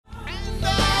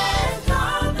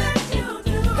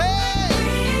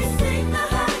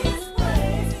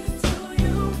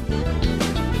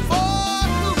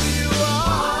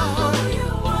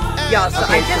Y'all, so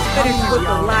I just finished with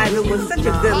the live. It was such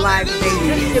a good live today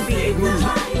just to be able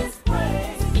to.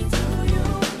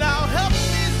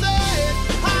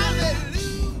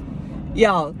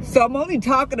 Y'all, so I'm only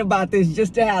talking about this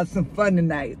just to have some fun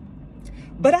tonight.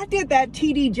 But I did that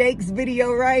TD Jakes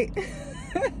video, right?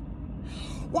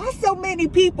 Why so many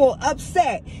people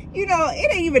upset? You know,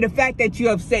 it ain't even the fact that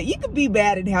you're upset. You can be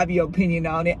mad and have your opinion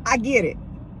on it. I get it.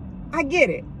 I get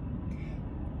it.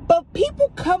 But people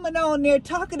coming on there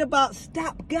talking about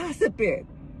stop gossiping.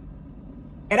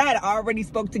 And I had already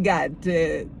spoke to God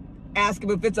to ask him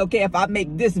if it's okay if I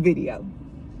make this video.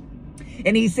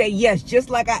 And he said yes, just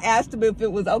like I asked him if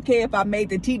it was okay if I made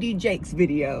the TD Jakes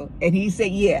video. And he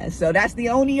said yes. So that's the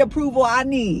only approval I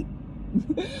need.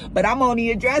 But I'm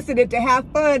only addressing it to have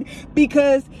fun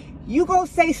because you gonna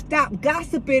say stop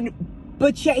gossiping,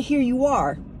 but yet here you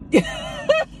are.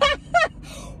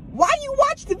 Why you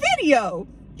watch the video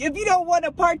if you don't want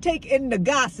to partake in the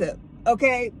gossip,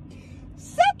 okay?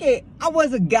 Second, I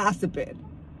wasn't gossiping.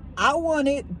 I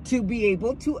wanted to be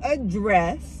able to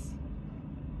address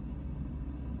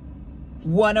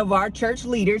one of our church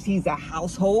leaders. He's a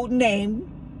household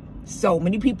name. So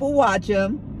many people watch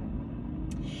him.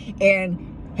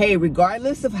 And hey,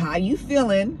 regardless of how you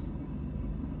feeling,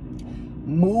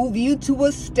 move you to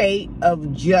a state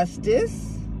of justice,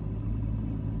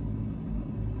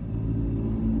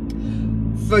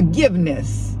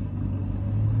 forgiveness,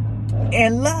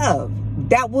 and love.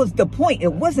 That was the point.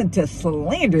 It wasn't to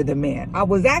slander the man. I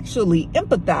was actually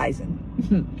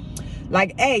empathizing.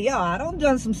 Like, hey, yo, I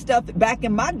done some stuff back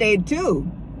in my day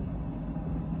too.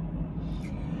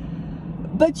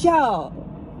 But y'all,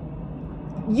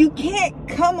 you can't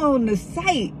come on the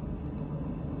site.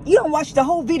 You don't watch the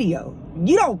whole video.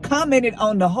 You don't comment it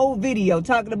on the whole video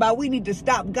talking about we need to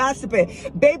stop gossiping.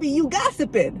 Baby, you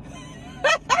gossiping.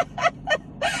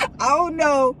 I don't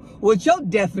know what your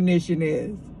definition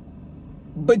is,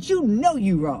 but you know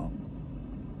you wrong.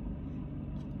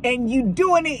 And you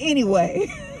doing it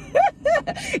anyway.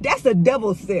 That's a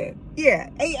double sin.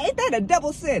 Yeah, ain't that a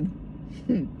double sin?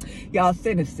 Y'all,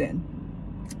 sin is sin.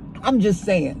 I'm just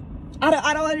saying.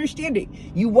 I don't understand it.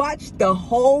 You watched the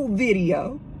whole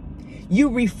video. You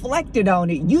reflected on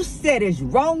it. You said it's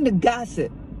wrong to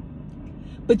gossip.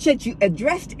 But yet you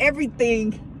addressed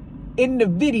everything in the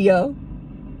video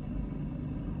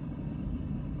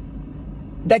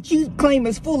that you claim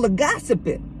is full of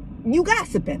gossiping. You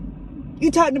gossiping.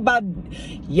 You talking about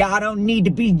y'all don't need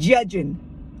to be judging.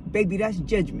 Baby, that's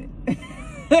judgment.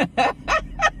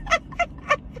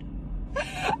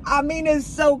 I mean, it's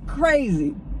so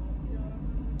crazy.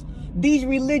 These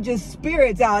religious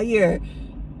spirits out here,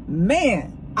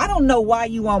 man, I don't know why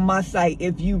you on my site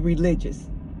if you religious.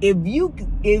 If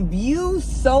you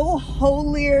so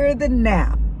holier than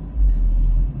thou,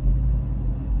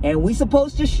 and we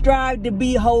supposed to strive to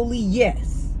be holy,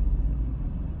 yes.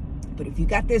 But if you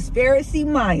got this Pharisee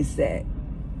mindset,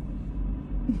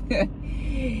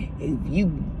 if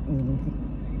you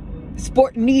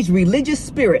sporting these religious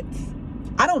spirits,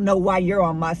 I don't know why you're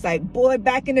on my site. Boy,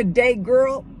 back in the day,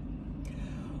 girl,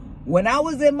 when I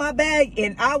was in my bag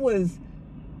and I was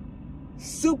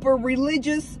super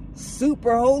religious,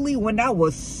 super holy, when I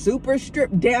was super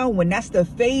stripped down, when that's the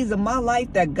phase of my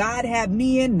life that God had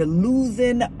me in, the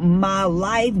losing my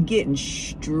life, getting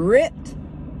stripped,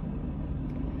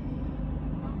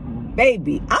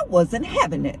 baby, I wasn't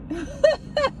having it.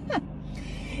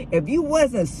 If you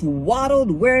wasn't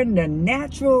swaddled, wearing the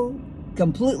natural,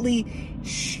 completely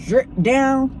stripped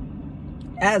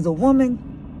down as a woman,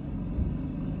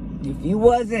 if you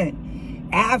wasn't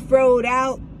afroed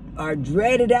out or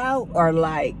dreaded out or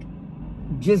like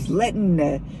just letting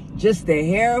the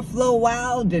hair flow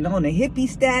wild and on a hippie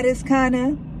status kind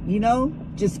of, you know,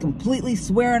 just completely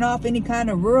swearing off any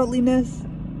kind of worldliness.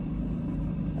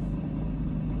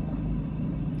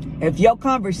 If your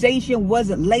conversation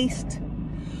wasn't laced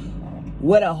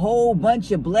with a whole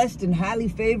bunch of blessed and highly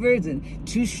favored and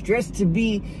too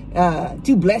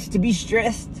blessed to be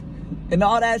stressed and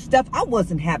all that stuff, I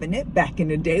wasn't having it back in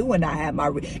the day when I had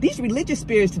these religious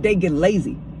spirits today get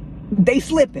lazy. They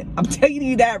slipping. I'm telling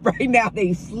you that right now,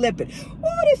 they slipping.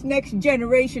 Oh, this next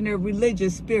generation of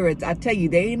religious spirits, I tell you,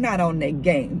 they ain't not on their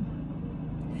game.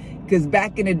 Because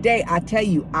back in the day, I tell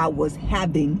you, I was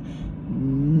having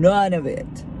none of it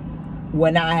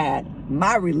when I had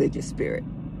my religious spirit.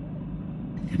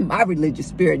 My religious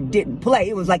spirit didn't play.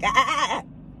 It was like,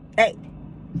 hey.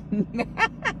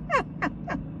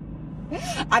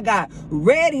 I got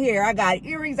red hair, I got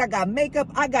earrings, I got makeup,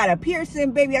 I got a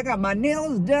piercing, baby, I got my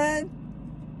nails done,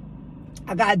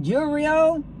 I got jewelry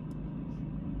on.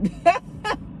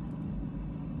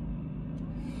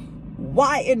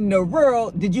 why in the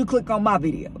world did you click on my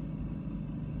video?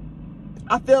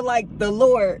 I feel like the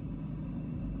Lord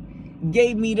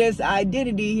gave me this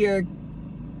identity here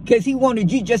because he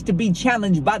wanted you just to be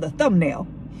challenged by the thumbnail.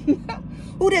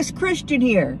 Who this Christian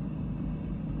here?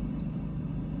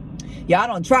 Yeah, I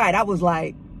don't try it. I was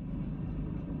like,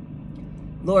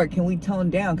 Lord, can we tone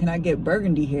down? Can I get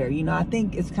burgundy hair? You know, I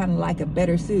think it's kind of like a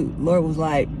better suit. Lord was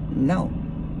like, no.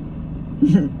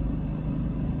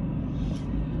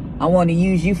 I want to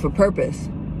use you for purpose.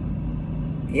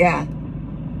 Yeah.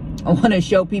 I want to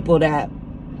show people that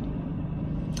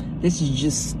this is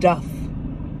just stuff.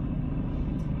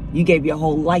 You gave your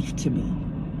whole life to me.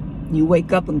 You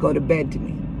wake up and go to bed to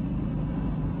me.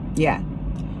 Yeah.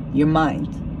 Your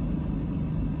mind.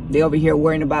 They over here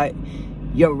worrying about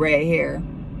your red hair,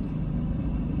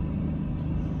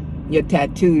 your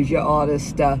tattoos, your all this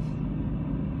stuff.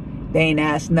 They ain't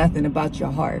asked nothing about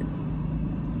your heart.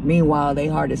 Meanwhile,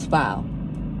 their heart is foul.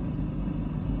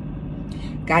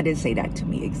 God didn't say that to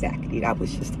me exactly. That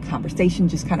was just a conversation,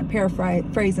 just kind of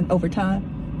paraphrasing over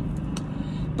time.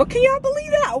 But can y'all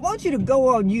believe that? I want you to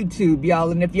go on YouTube,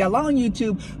 y'all. And if y'all on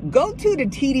YouTube, go to the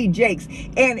TD Jakes.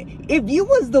 And if you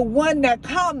was the one that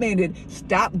commented,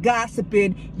 stop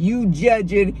gossiping, you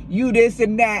judging, you this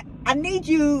and that, I need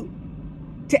you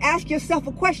to ask yourself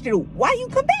a question. Why you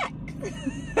come back?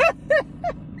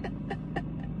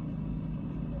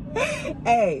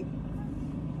 Hey,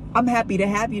 I'm happy to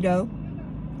have you, though.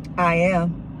 I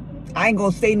am. I ain't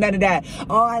gonna say none of that.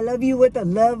 Oh, I love you with the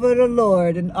love of the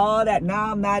Lord and all that. No,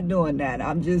 I'm not doing that.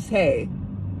 I'm just, hey,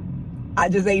 I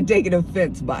just ain't taking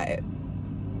offense by it.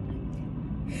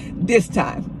 This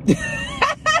time.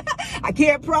 I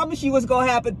can't promise you what's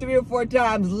gonna happen 3 or 4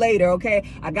 times later, okay?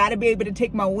 I gotta be able to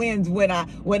take my wins when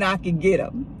I can get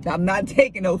them. I'm not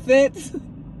taking offense.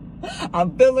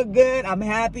 I'm feeling good. I'm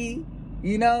happy,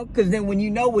 you know? Because then when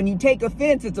you take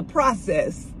offense, it's a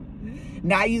process.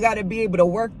 Now you got to be able to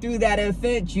work through that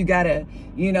offense. You got to,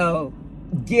 you know,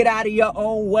 get out of your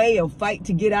own way and fight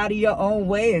to get out of your own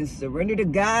way and surrender to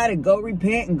God and go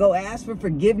repent and go ask for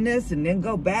forgiveness and then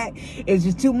go back. It's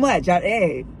just too much.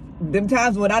 Hey, them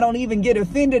times when I don't even get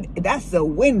offended, that's a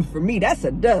win for me. That's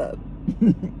a dub.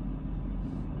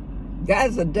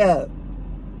 That's a dub.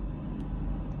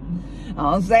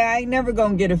 I don't say I ain't never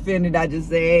going to get offended. I just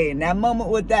say, hey, in that moment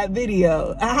with that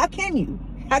video, how can you?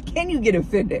 How can you get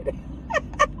offended?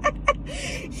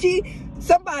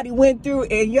 Somebody went through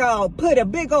and y'all put a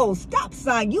big old stop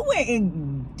sign. You went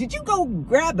and, did you go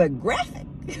grab a graphic?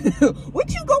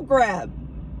 What you go grab?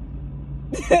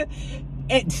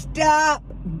 And stop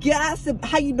gossip.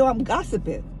 How you know I'm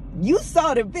gossiping? You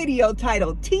saw the video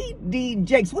titled TD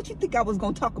Jakes. What you think I was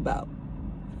going to talk about?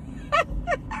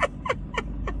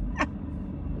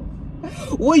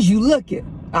 Was you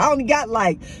looking? I only got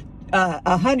like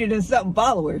 100 and something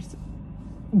followers.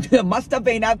 My stuff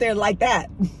ain't out there like that.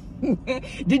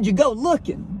 Did you go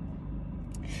looking?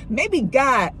 Maybe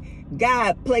God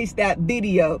placed that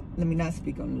video. Let me not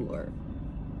speak on the Lord.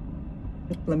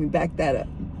 Let me back that up.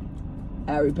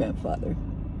 I repent, Father.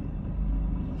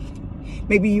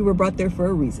 Maybe you were brought there for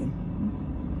a reason.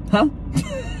 Huh?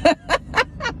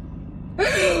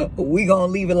 We gonna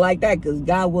leave it like that because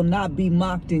God will not be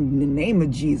mocked in the name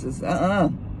of Jesus. I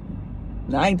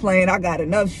ain't playing. I got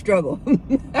enough struggle.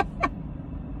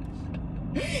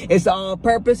 It's all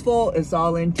purposeful. It's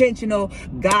all intentional.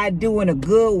 God doing a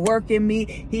good work in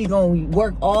me. He gonna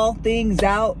work all things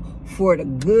out for the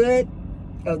good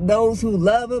of those who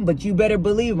love him. But you better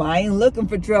believe him. I ain't looking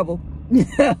for trouble.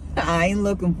 I ain't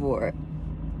looking for it.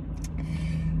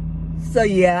 So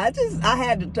yeah, I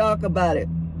had to talk about it.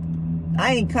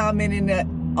 I ain't commenting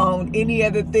on any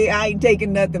other thing. I ain't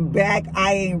taking nothing back.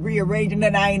 I ain't rearranging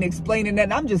nothing. I ain't explaining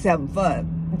nothing. I'm just having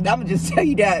fun. I'm gonna just tell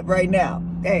you that right now.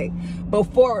 Hey,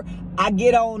 before I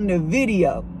get on the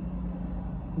video,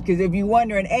 because if you're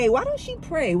wondering, hey, why don't she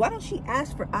pray? Why don't she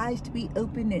ask for eyes to be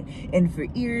open and for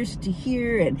ears to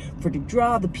hear and for to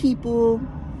draw the people?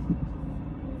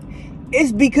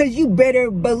 It's because you better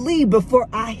believe before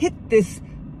I hit this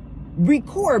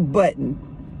record button,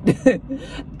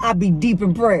 I'll be deep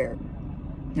in prayer.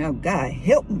 Now, God,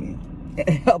 help me.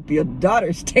 Help your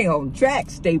daughter stay on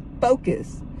track, stay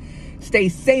focused, stay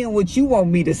saying what you want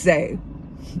me to say.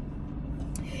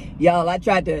 Y'all, I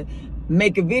tried to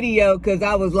make a video because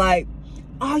I was like,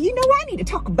 oh, you know, I need to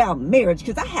talk about marriage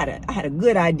because I had a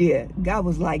good idea. God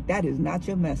was like, that is not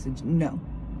your message. No,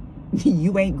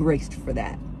 you ain't graced for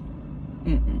that.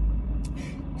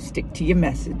 Stick to your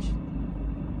message.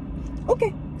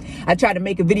 Okay. I tried to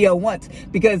make a video once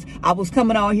because I was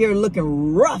coming on here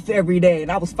looking rough every day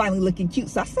and I was finally looking cute.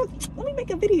 So I said, let me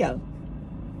make a video.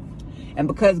 And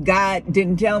because God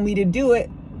didn't tell me to do it,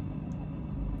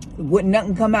 wouldn't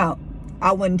nothing come out.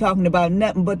 I wasn't talking about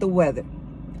nothing but the weather.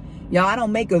 Y'all, I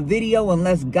don't make a video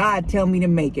unless God tell me to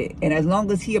make it. And as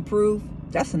long as he approves,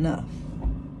 that's enough.